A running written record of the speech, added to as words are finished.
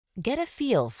Get a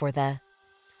feel for the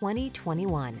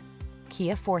 2021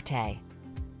 Kia Forte.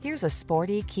 Here's a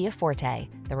sporty Kia Forte,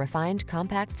 the refined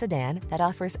compact sedan that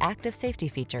offers active safety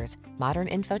features, modern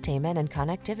infotainment and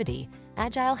connectivity,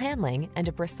 agile handling, and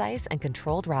a precise and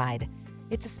controlled ride.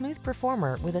 It's a smooth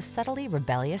performer with a subtly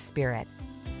rebellious spirit.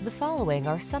 The following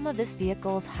are some of this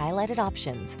vehicle's highlighted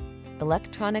options: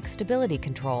 electronic stability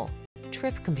control,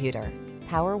 trip computer,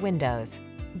 power windows,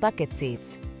 bucket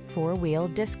seats, four-wheel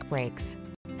disc brakes,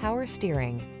 power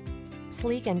steering.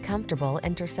 Sleek and comfortable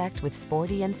intersect with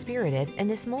sporty and spirited in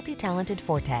this multi-talented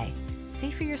Forte.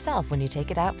 See for yourself when you take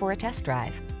it out for a test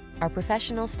drive. Our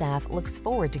professional staff looks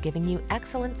forward to giving you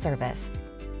excellent service.